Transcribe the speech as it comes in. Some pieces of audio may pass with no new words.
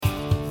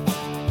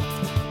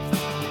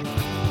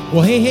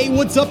Well, hey,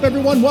 what's up,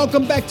 everyone?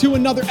 Welcome back to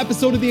another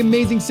episode of the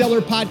Amazing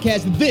Seller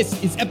Podcast.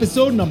 This is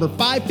episode number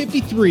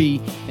 553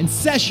 and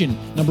session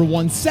number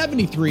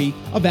 173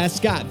 of Ask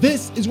Scott.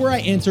 This is where I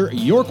answer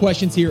your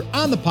questions here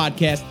on the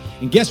podcast.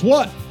 And guess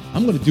what?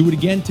 I'm going to do it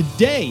again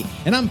today.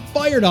 And I'm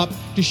fired up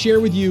to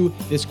share with you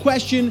this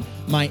question,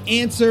 my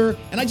answer,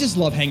 and I just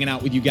love hanging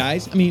out with you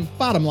guys. I mean,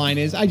 bottom line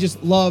is I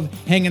just love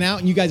hanging out,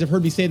 and you guys have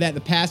heard me say that in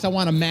the past. I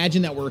want to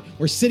imagine that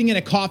we're sitting in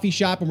a coffee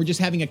shop and we're just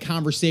having a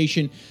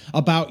conversation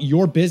about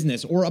your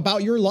business or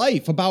about your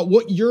life, about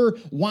what your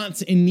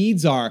wants and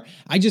needs are.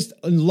 I just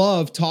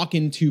love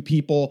talking to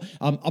people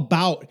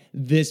about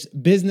this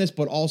business,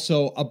 but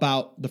also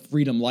about the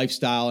freedom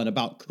lifestyle and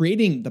about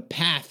creating the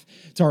path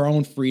to our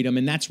own freedom.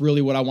 And that's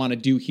really what I want to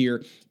do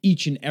here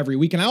each and every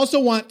week. And I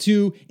also want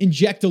to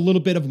inject a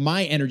little bit of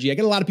my energy. I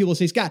get a lot of people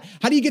say, Scott,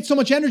 how do you get so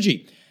much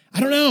energy? I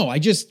don't know.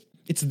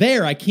 It's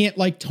there. I can't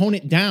tone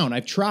it down.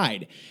 I've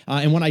tried.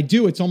 And when I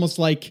do, it's almost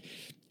like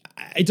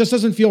it just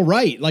doesn't feel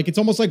right. It's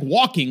almost like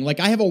walking.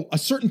 I have a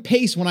certain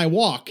pace when I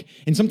walk,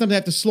 and sometimes I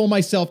have to slow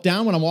myself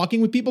down when I'm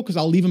walking with people because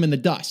I'll leave them in the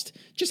dust.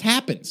 It just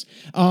happens.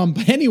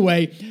 But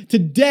anyway,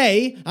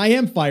 today I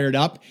am fired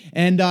up.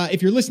 And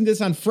if you're listening to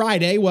this on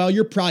Friday, well,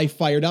 you're probably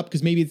fired up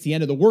because maybe it's the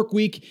end of the work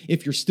week.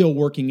 If you're still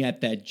working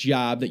at that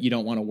job that you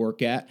don't want to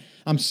work at,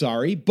 I'm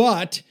sorry,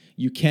 but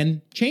you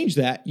can change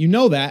that. You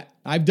know that.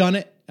 I've done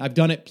it. I've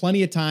done it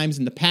plenty of times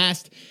in the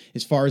past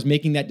as far as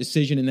making that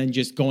decision and then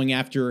just going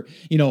after,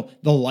 the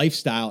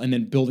lifestyle and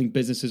then building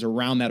businesses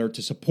around that or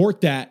to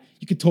support that.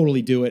 You could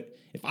totally do it.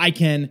 If I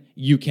can,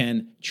 you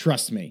can.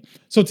 Trust me.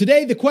 So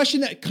today, the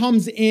question that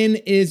comes in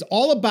is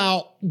all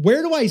about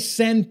where do I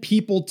send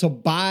people to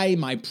buy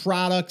my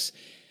products,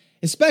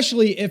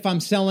 especially if I'm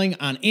selling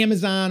on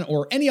Amazon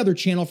or any other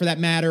channel for that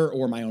matter,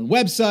 or my own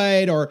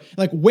website, or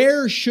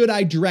where should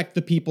I direct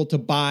the people to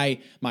buy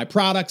my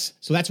products?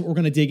 So that's what we're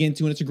going to dig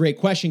into. And it's a great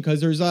question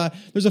because there's a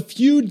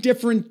few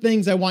different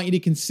things I want you to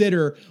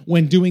consider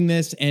when doing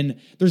this. And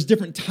there's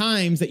different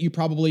times that you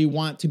probably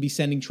want to be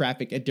sending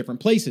traffic at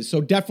different places.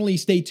 So definitely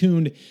stay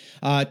tuned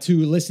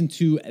to listen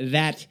to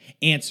that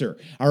answer.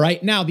 All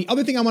right. Now, the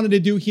other thing I wanted to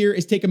do here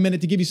is take a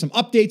minute to give you some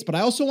updates, but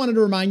I also wanted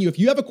to remind you, if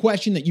you have a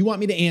question that you want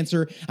me to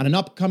answer on an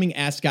upcoming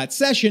Ask Scott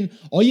session,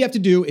 all you have to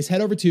do is head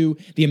over to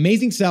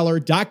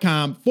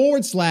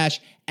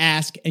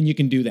theamazingseller.com/ask, and you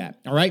can do that.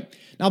 All right.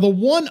 Now, the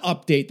one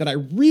update that I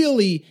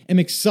really am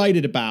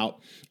excited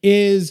about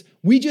is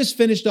we just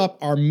finished up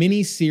our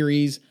mini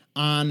series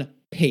on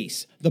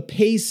PACE, the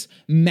PACE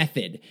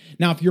method.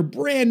 Now, if you're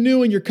brand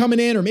new and you're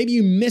coming in, or maybe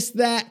you missed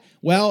that,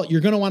 well,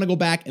 you're going to want to go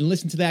back and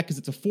listen to that because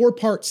it's a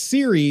 4-part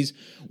series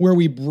where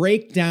we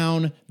break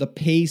down the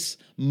PACE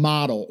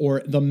model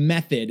or the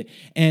method.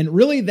 And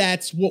really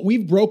that's what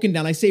we've broken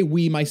down. I say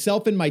we,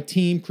 myself and my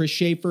team, Chris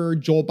Schaefer,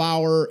 Joel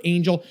Bauer,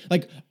 Angel,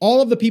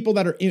 all of the people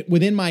that are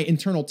within my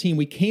internal team,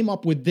 we came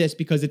up with this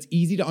because it's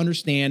easy to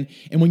understand.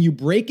 And when you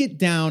break it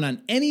down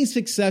on any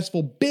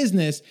successful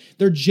business,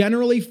 they're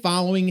generally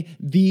following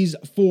these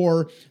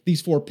four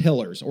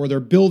pillars, or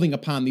they're building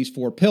upon these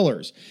 4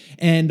 pillars.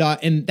 And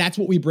that's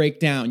what we break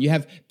down. You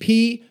have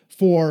P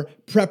for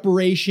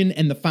preparation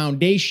and the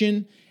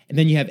foundation. And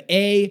then you have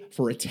A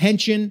for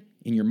attention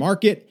in your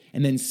market,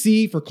 and then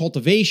C for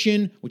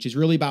cultivation, which is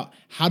really about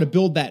how to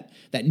build that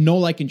know,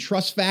 like, and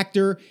trust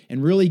factor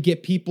and really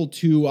get people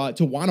to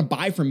want to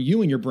buy from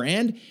you and your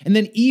brand. And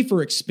then E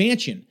for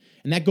expansion.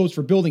 And that goes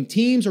for building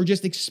teams or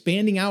just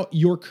expanding out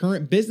your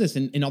current business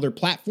in other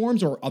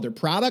platforms or other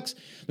products.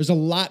 There's a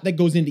lot that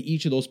goes into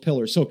each of those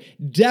pillars. So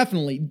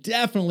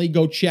definitely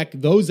go check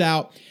those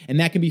out. And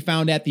that can be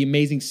found at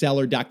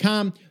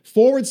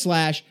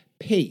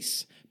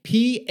theamazingseller.com/PACE.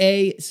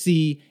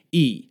 PACE.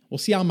 We'll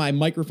see how my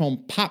microphone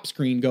pop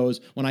screen goes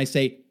when I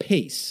say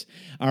PACE.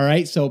 All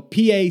right. So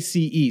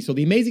PACE. So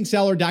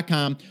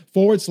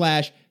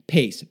theamazingseller.com/PACE.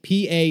 PACE.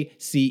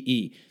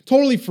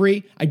 Totally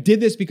free. I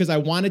did this because I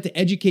wanted to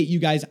educate you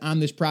guys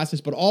on this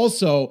process, but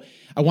also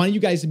I wanted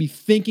you guys to be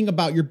thinking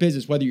about your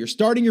business, whether you're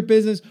starting your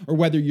business or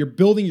whether you're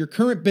building your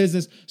current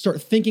business.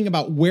 Start thinking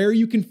about where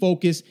you can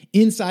focus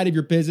inside of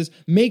your business.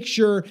 Make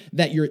sure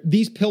that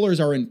these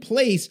pillars are in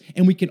place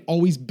and we can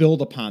always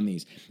build upon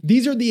these.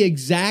 These are the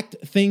exact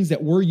things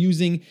that we're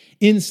using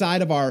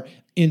inside of our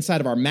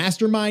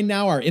mastermind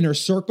now, our inner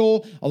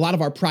circle. A lot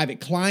of our private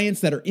clients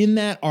that are in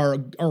that are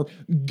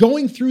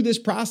going through this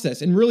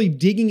process and really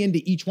digging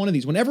into each one of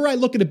these. Whenever I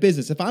look at a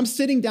business, if I'm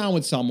sitting down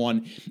with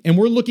someone and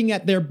we're looking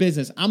at their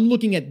business, I'm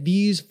looking at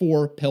these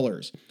 4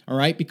 pillars, all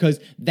right? Because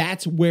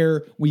that's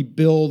where we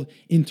build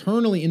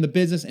internally in the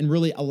business and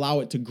really allow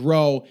it to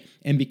grow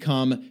and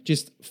become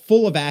just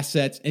full of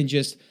assets and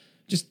just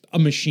a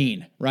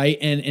machine, right?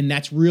 And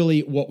that's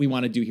really what we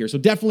want to do here. So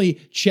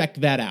definitely check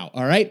that out,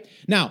 all right?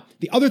 Now,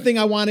 the other thing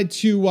I wanted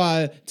to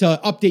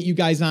update you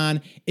guys on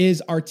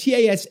is our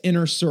TAS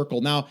Inner Circle.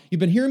 Now, you've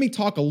been hearing me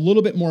talk a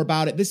little bit more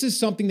about it. This is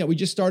something that we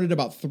just started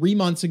about 3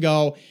 months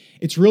ago.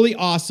 It's really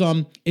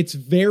awesome. It's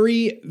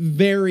very,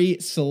 very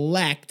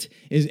select.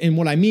 And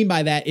what I mean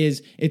by that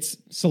is it's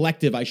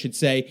selective, I should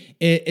say,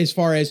 as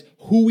far as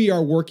who we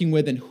are working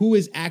with and who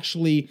is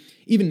actually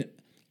even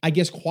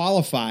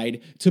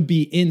qualified to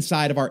be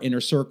inside of our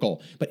inner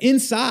circle. But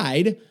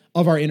inside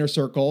of our inner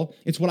circle,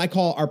 it's what I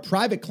call our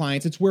private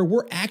clients. It's where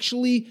we're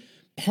actually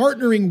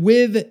partnering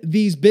with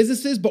these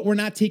businesses, but we're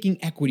not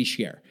taking equity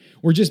share.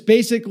 We're just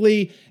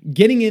basically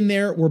getting in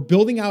there. We're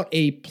building out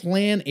a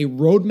plan, a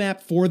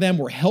roadmap for them.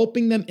 We're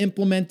helping them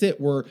implement it.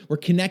 We're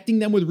connecting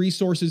them with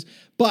resources.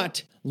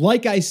 But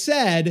like I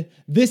said,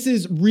 this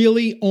is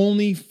really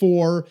only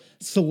for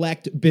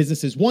select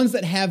businesses, ones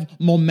that have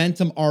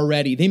momentum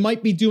already. They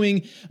might be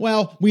doing,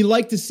 well, we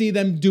like to see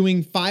them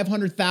doing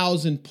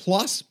 500,000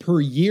 plus per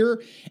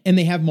year, and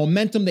they have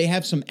momentum. They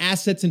have some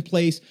assets in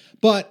place,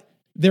 but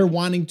they're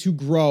wanting to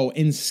grow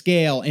and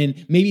scale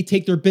and maybe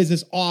take their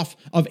business off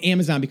of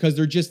Amazon because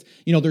they're just,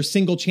 they're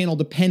single channel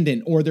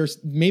dependent, or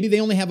maybe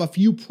they only have a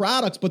few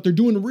products, but they're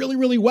doing really,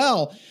 really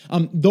well.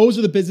 Those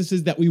are the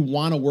businesses that we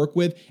want to work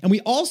with. And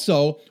we're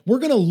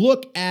going to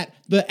look at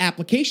the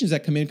applications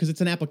that come in because it's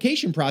an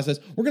application process.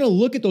 We're going to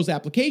look at those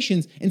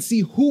applications and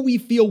see who we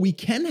feel we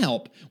can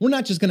help. We're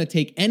not just going to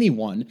take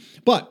anyone,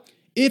 but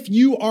if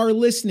you are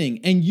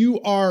listening and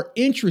you are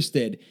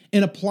interested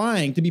in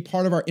applying to be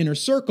part of our inner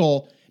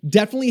circle,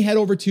 definitely head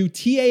over to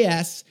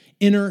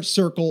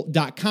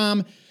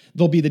tasinnercircle.com.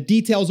 There'll be the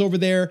details over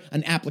there,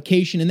 an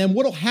application. And then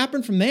what'll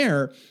happen from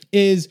there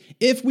is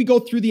if we go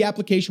through the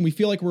application, we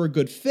feel like we're a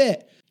good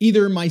fit,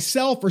 either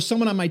myself or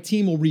someone on my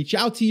team will reach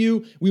out to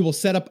you. We will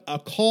set up a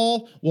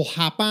call. We'll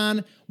hop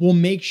on. We'll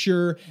make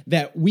sure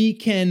that we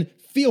can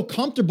feel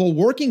comfortable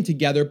working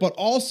together, but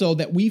also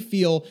that we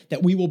feel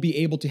that we will be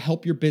able to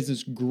help your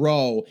business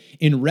grow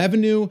in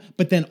revenue,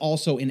 but then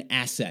also in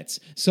assets.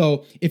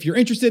 So if you're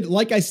interested,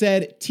 like I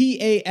said,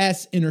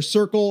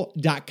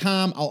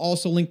 tasinnercircle.com. I'll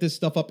also link this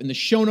stuff up in the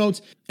show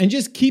notes. And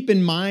just keep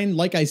in mind,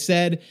 like I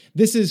said,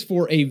 this is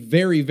for a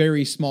very,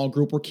 very small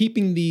group. We're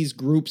keeping these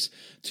groups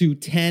to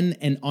 10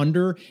 and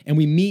under, and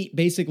we meet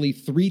basically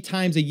 3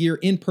 times a year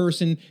in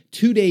person,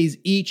 2 days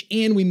each,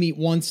 and we meet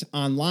once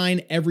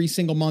online every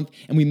single month,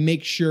 and we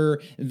make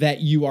sure that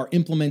you are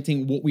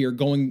implementing what we are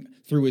going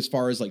through as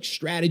far as like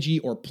strategy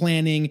or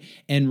planning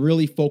and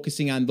really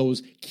focusing on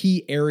those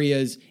key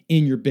areas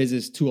in your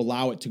business to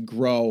allow it to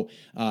grow,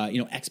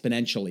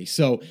 exponentially.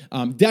 So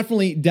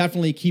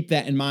definitely keep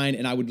that in mind.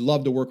 And I would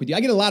love to work with you. I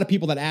get a lot of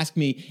people that ask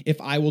me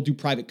if I will do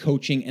private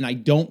coaching, and I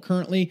don't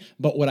currently,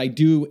 but what I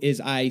do is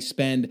I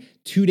spend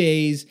 2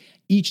 days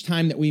each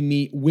time that we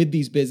meet with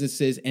these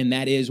businesses, and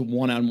that is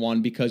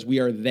one-on-one because we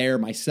are there,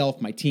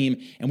 myself, my team,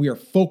 and we are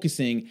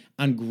focusing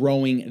on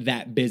growing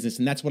that business.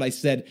 And that's what I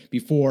said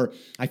before.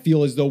 I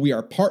feel as though we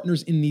are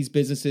partners in these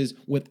businesses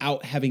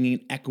without having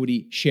an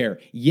equity share.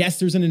 Yes,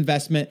 there's an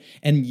investment,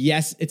 and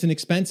yes, it's an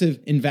expensive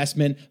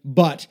investment,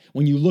 but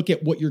when you look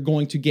at what you're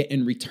going to get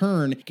in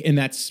return, and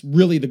that's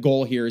really the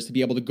goal here, is to be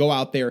able to go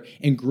out there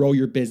and grow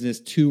your business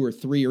 2 or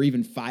 3 or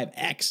even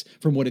 5x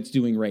from what it's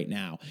doing right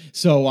now.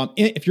 So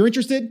if you're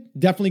interested,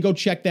 definitely go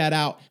check that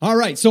out. All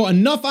right, so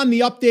enough on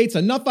the updates,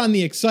 enough on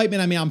the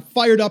excitement. I mean, I'm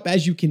fired up,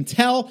 as you can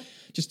tell.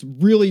 Just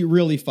really,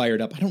 really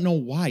fired up. I don't know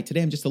why.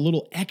 Today I'm just a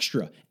little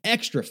extra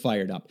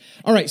fired up.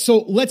 All right,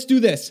 so let's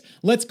do this.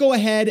 Let's go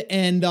ahead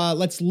and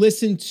let's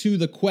listen to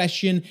the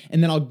question,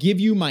 and then I'll give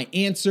you my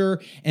answer.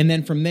 And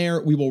then from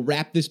there, we will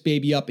wrap this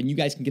baby up, and you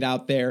guys can get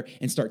out there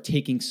and start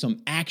taking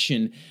some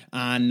action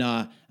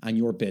on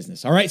your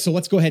business. All right, so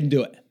let's go ahead and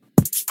do it.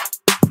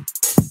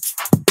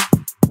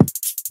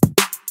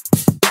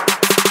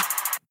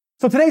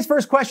 So today's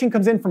first question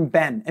comes in from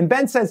Ben, and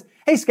Ben says,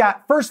 "Hey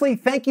Scott, firstly,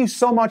 thank you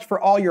so much for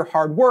all your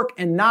hard work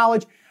and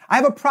knowledge. I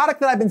have a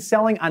product that I've been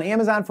selling on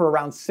Amazon for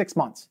around 6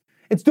 months.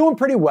 It's doing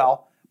pretty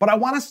well, but I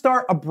want to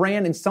start a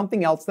brand in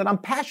something else that I'm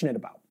passionate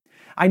about.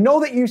 I know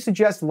that you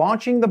suggest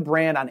launching the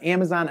brand on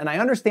Amazon, and I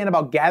understand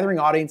about gathering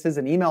audiences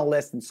and email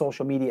lists and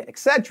social media,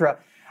 etc.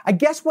 I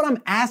guess what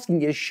I'm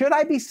asking is, should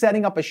I be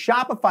setting up a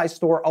Shopify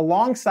store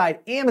alongside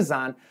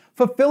Amazon,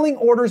 fulfilling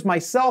orders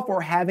myself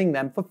or having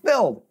them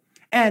fulfilled?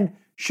 And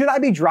should I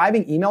be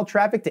driving email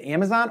traffic to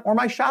Amazon or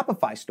my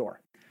Shopify store?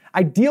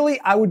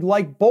 Ideally, I would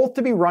like both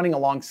to be running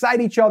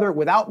alongside each other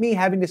without me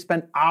having to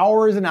spend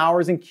hours and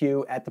hours in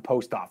queue at the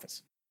post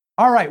office."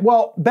 All right,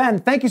 well, Ben,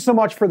 thank you so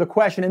much for the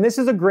question. And this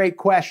is a great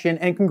question.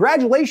 And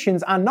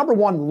congratulations on, number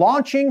one,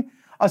 launching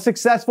a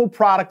successful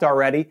product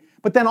already,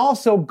 but then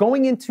also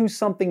going into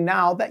something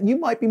now that you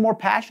might be more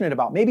passionate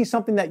about, maybe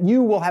something that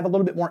you will have a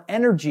little bit more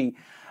energy,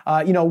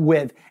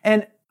 with.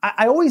 And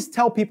I always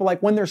tell people,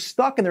 like, when they're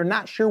stuck and they're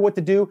not sure what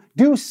to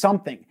do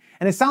something.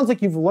 And it sounds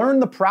like you've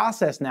learned the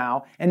process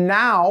now, and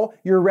now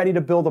you're ready to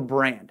build a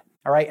brand.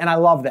 All right. And I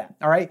love that.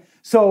 All right.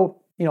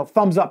 So,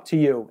 thumbs up to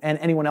you and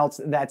anyone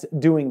else that's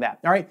doing that.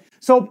 All right.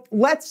 So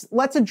let's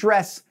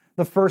address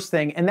the first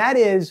thing. And that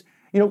is,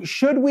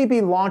 should we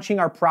be launching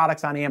our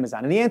products on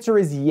Amazon? And the answer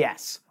is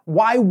yes.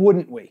 Why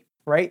wouldn't we?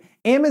 Right?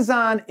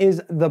 Amazon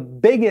is the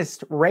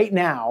biggest right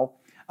now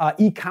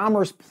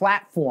e-commerce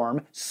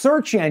platform,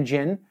 search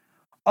engine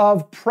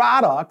of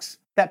products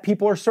that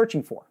people are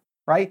searching for,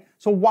 right?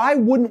 So why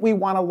wouldn't we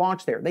want to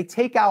launch there? They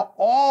take out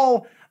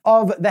all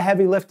of the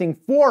heavy lifting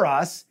for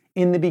us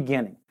in the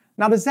beginning.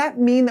 Now, does that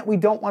mean that we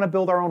don't want to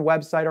build our own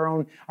website,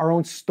 our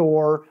own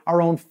store,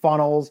 our own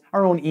funnels,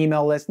 our own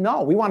email list?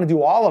 No, we want to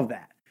do all of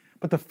that.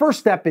 But the first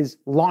step is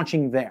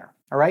launching there,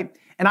 all right?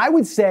 And I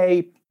would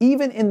say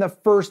even in the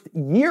first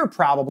year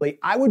probably,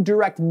 I would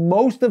direct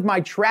most of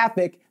my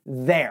traffic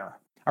there,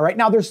 all right?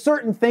 Now, there's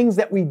certain things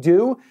that we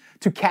do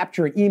to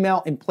capture an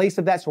email in place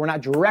of that, so we're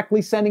not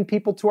directly sending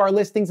people to our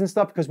listings and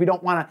stuff because we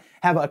don't want to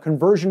have a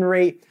conversion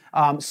rate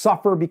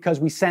suffer because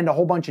we send a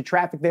whole bunch of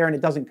traffic there and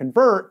it doesn't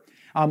convert.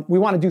 We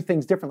want to do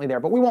things differently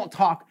there, but we won't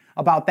talk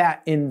about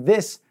that in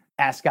this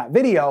Ask Scott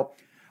video.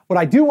 What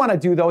I do want to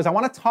do though is I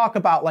want to talk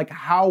about like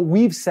how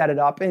we've set it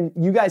up, and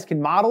you guys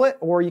can model it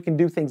or you can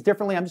do things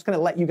differently. I'm just going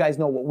to let you guys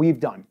know what we've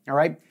done, all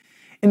right?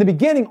 In the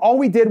beginning, all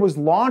we did was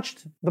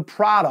launched the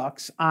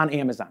products on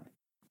Amazon.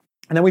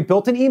 And then we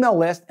built an email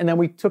list, and then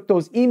we took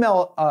those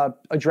email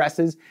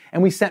addresses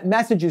and we sent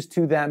messages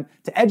to them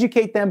to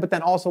educate them, but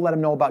then also let them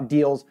know about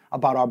deals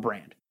about our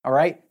brand, all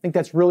right? I think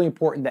that's really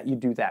important that you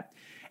do that.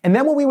 And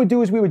then what we would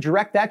do is we would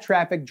direct that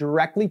traffic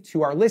directly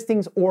to our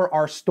listings or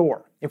our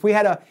store. If we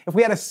had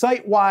a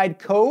site-wide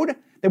code,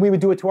 then we would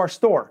do it to our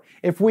store.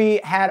 If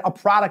we had a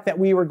product that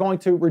we were going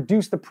to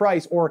reduce the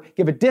price or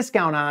give a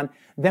discount on,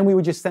 then we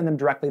would just send them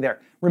directly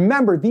there.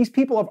 Remember, these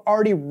people have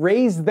already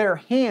raised their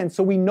hand,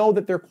 so we know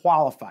that they're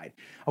qualified.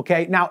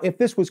 Okay, now if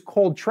this was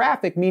cold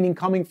traffic, meaning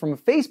coming from a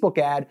Facebook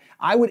ad,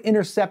 I would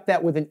intercept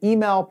that with an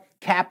email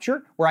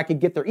capture where I could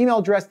get their email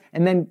address,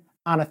 and then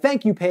on a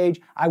thank you page,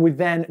 I would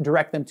then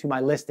direct them to my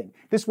listing.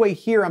 This way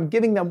here, I'm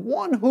giving them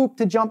one hoop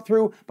to jump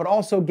through, but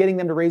also getting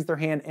them to raise their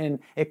hand, and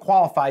it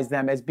qualifies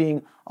them as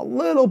being a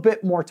little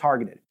bit more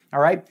targeted, all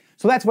right?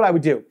 So that's what I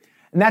would do.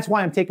 And that's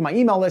why I'm taking my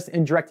email list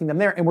and directing them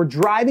there. And we're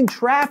driving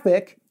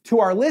traffic to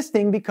our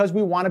listing because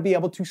we want to be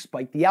able to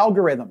spike the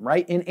algorithm,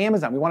 right? In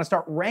Amazon, we want to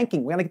start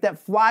ranking. We want to get that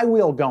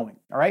flywheel going,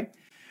 all right?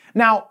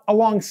 Now,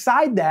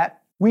 alongside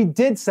that, we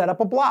did set up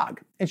a blog.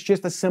 It's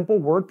just a simple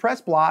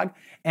WordPress blog,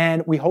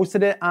 and we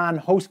hosted it on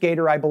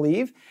HostGator, I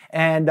believe,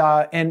 and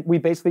we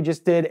basically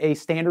just did a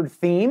standard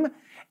theme,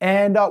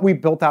 and we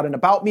built out an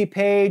About Me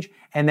page,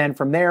 and then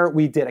from there,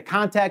 we did a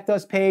Contact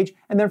Us page,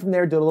 and then from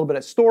there, did a little bit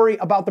of story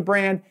about the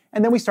brand,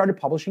 and then we started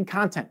publishing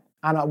content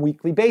on a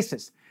weekly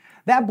basis.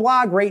 That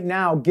blog right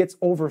now gets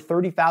over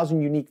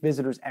 30,000 unique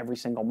visitors every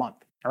single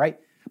month, all right?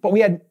 But we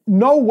had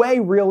no way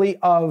really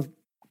of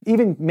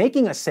even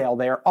making a sale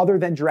there other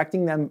than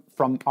directing them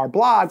from our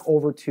blog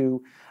over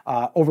to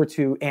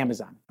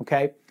Amazon,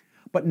 okay?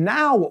 But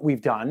now what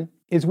we've done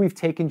is we've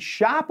taken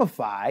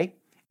Shopify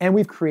and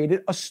we've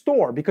created a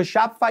store, because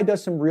Shopify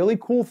does some really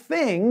cool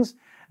things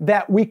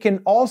that we can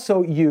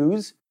also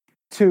use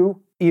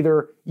to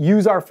either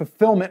use our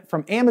fulfillment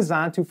from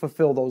Amazon to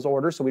fulfill those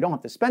orders so we don't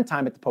have to spend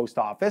time at the post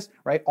office,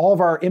 right? All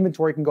of our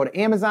inventory can go to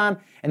Amazon,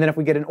 and then if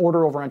we get an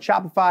order over on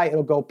Shopify,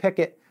 it'll go pick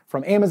it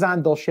from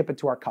Amazon, they'll ship it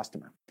to our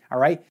customer. All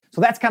right,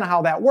 so that's kind of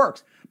how that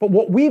works. But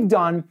what we've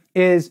done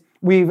is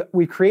we've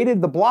created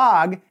the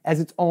blog as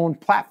its own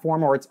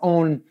platform or its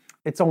own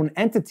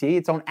entity,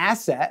 its own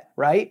asset,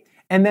 right?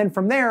 And then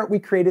from there, we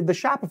created the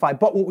Shopify.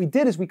 But what we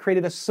did is we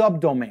created a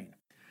subdomain.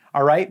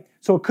 All right,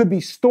 so it could be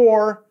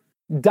xyz.com,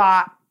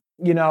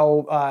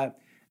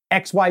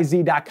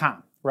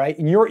 right?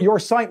 And your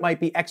site might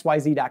be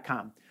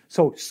xyz.com.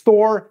 So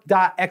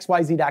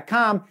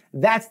store.xyz.com,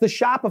 that's the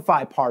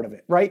Shopify part of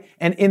it, right?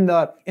 And in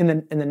the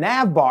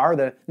nav bar,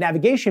 the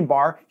navigation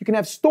bar, you can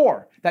have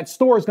store. That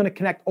store is going to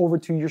connect over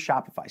to your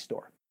Shopify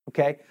store,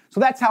 okay? So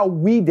that's how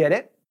we did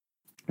it.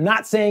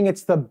 Not saying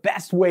it's the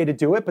best way to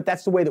do it, but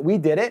that's the way that we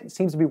did it. It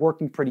seems to be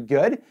working pretty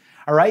good,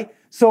 all right?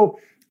 So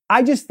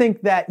I just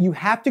think that you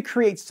have to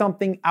create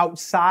something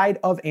outside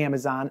of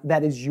Amazon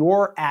that is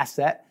your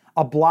asset,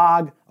 a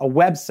blog, a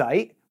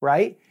website,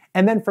 right?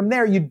 And then from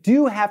there, you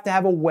do have to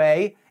have a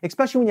way,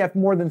 especially when you have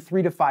more than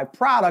 3 to 5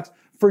 products,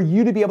 for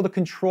you to be able to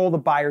control the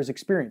buyer's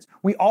experience.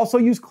 We also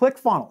use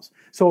ClickFunnels.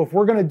 So if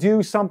we're going to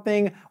do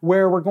something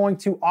where we're going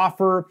to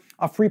offer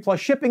a free plus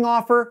shipping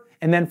offer,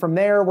 and then from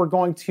there, we're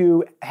going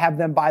to have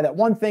them buy that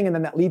one thing, and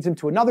then that leads them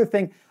to another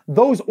thing,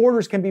 those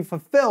orders can be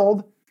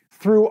fulfilled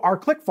through our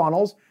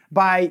ClickFunnels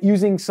by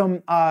using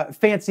some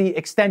fancy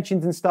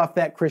extensions and stuff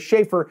that Chris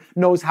Schaefer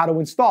knows how to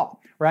install,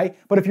 right?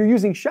 But if you're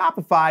using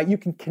Shopify, you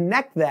can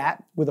connect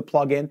that with a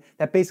plugin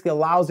that basically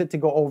allows it to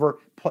go over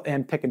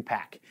and pick and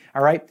pack,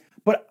 all right?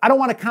 But I don't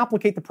want to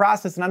complicate the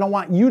process, and I don't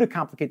want you to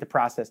complicate the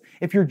process.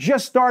 If you're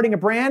just starting a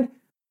brand,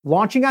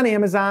 launching on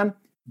Amazon,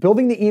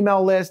 building the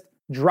email list,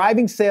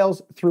 driving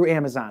sales through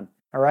Amazon,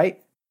 all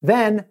right?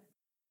 Then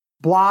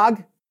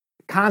blog,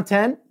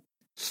 content,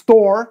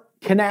 store,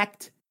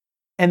 connect,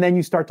 and then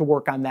you start to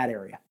work on that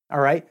area, all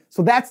right?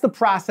 So that's the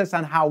process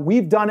on how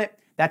we've done it.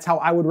 That's how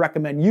I would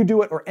recommend you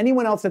do it, or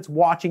anyone else that's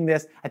watching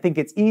this. I think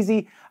it's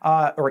easy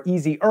or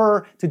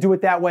easier to do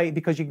it that way,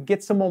 because you can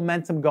get some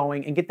momentum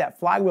going and get that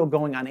flywheel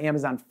going on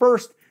Amazon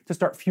first to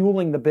start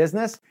fueling the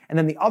business. And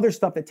then the other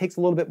stuff that takes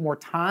a little bit more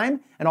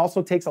time and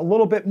also takes a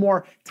little bit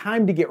more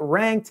time to get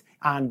ranked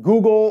on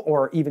Google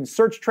or even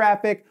search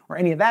traffic or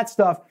any of that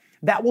stuff,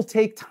 that will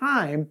take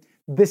time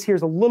This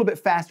here's a little bit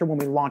faster when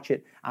we launch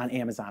it on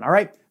Amazon. All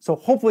right. So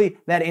hopefully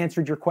that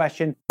answered your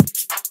question.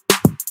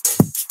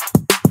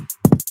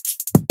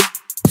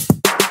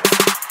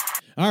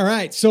 All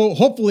right. So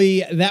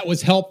hopefully that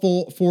was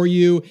helpful for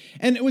you.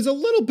 And it was a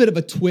little bit of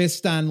a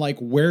twist on like,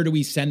 where do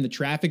we send the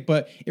traffic?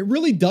 But it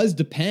really does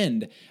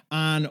depend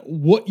on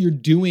what you're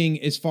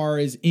doing as far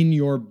as in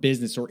your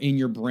business or in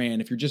your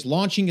brand. If you're just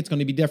launching, it's going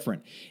to be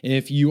different.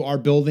 If you are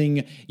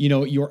building,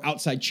 your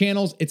outside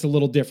channels, it's a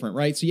little different,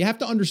 right? So you have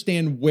to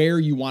understand where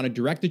you want to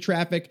direct the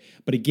traffic.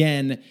 But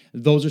again,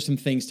 those are some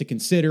things to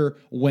consider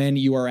when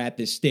you are at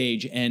this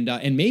stage, and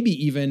maybe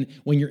even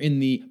when you're in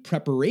the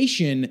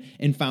preparation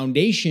and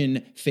foundation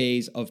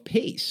phase of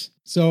PACE.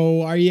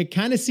 So are you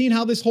kind of seeing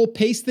how this whole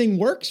PACE thing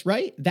works,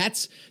 right?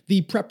 That's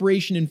the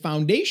preparation and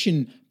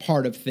foundation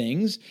part of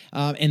things.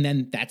 And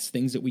then that's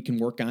things that we can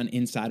work on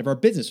inside of our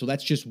business. So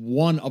that's just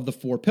one of the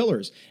 4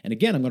 pillars. And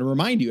again, I'm going to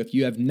remind you, if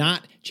you have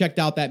not checked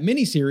out that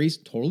mini series,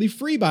 totally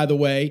free, by the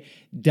way,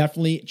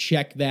 definitely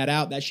check that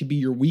out. That should be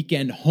your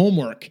weekend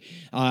homework,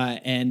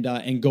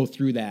 and go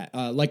through that.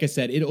 Like I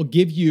said, it'll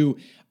give you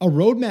a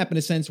roadmap in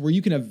a sense where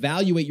you can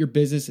evaluate your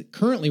business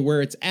currently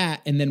where it's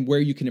at and then where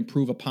you can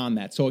improve upon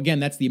that. So again,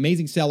 that's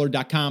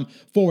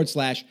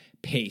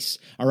theamazingseller.com/PACE.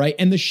 All right.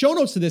 And the show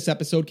notes to this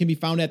episode can be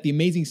found at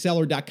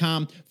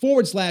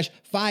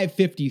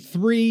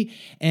theamazingseller.com/553.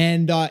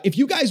 And if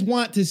you guys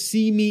want to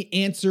see me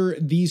answer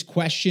these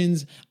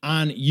questions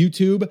on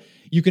YouTube,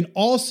 you can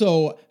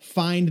also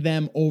find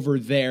them over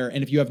there.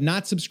 And if you have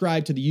not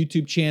subscribed to the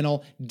YouTube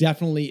channel,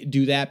 definitely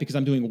do that, because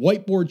I'm doing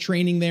whiteboard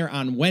training there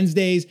on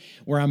Wednesdays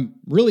where I'm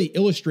really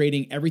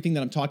illustrating everything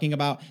that I'm talking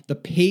about. The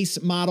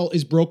PACE model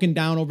is broken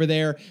down over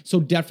there. So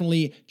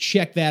definitely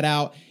check that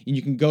out. And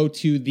you can go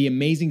to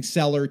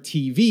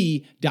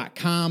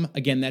theamazingsellertv.com.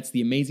 Again, that's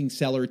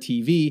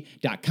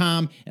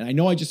theamazingsellertv.com. And I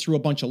know I just threw a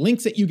bunch of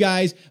links at you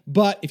guys,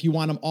 but if you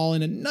want them all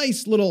in a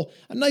nice little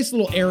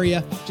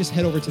area, just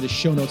head over to the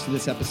show notes of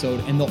this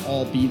episode and they'll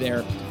all be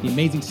there.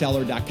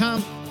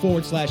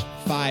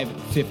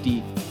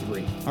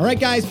 theamazingseller.com/553. All right,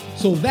 guys.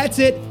 So that's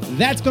it.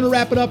 That's going to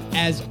wrap it up.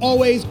 As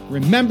always,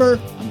 remember,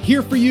 I'm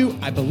here for you.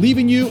 I believe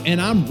in you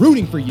and I'm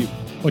rooting for you.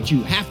 But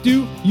you have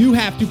to,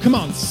 come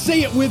on,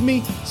 say it with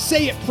me,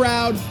 say it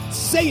proud,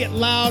 say it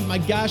loud. My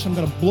gosh, I'm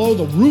going to blow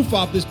the roof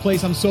off this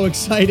place. I'm so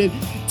excited.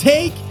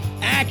 Take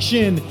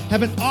action.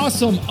 Have an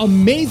awesome,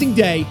 amazing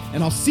day.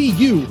 And I'll see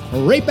you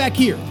right back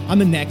here on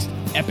the next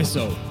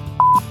episode.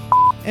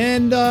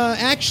 And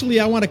actually,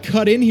 I want to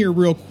cut in here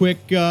real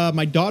quick.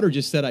 My daughter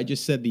just said I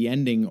just said the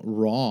ending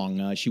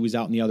wrong. She was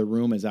out in the other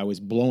room as I was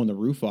blowing the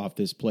roof off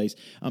this place.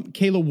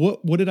 Kayla,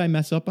 what did I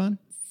mess up on?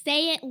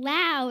 Say it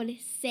loud.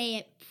 Say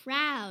it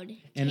proud.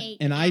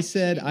 And I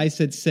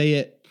said say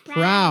it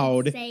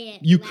proud. Say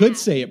it you loud. could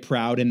say it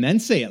proud and then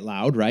say it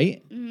loud,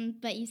 right?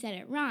 But you said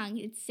it wrong.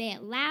 It's say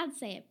it loud,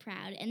 say it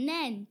proud, and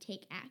then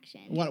take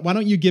action. Why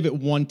don't you give it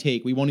one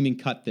take? We won't even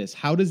cut this.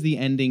 How does the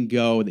ending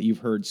go that you've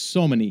heard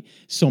so many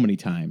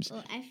times?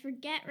 Well, I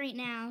forget right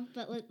now,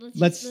 but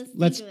let's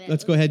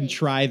go ahead and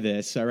try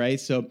this. All right.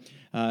 So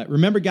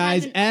remember,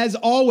 guys, as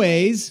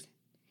always,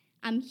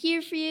 I'm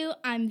here for you.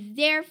 I'm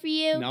there for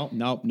you.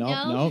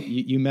 No.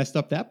 You messed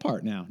up that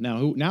part now.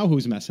 Now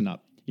who's messing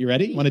up? You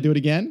ready? Want to do it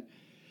again?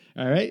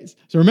 All right.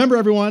 So remember,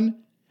 everyone,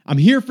 I'm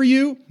here for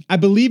you. I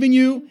believe in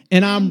you,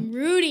 and I'm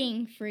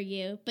rooting for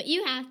you. But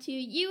you have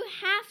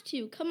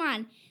to. Come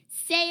on.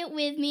 Say it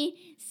with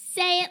me.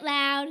 Say it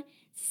loud.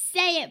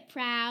 Say it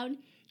proud.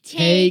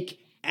 Take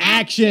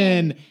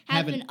action.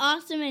 Have an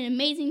awesome and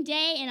amazing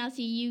day, and I'll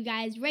see you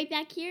guys right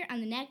back here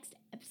on the next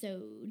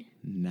episode.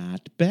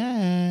 Not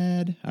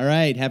bad. All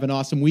right. Have an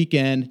awesome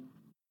weekend.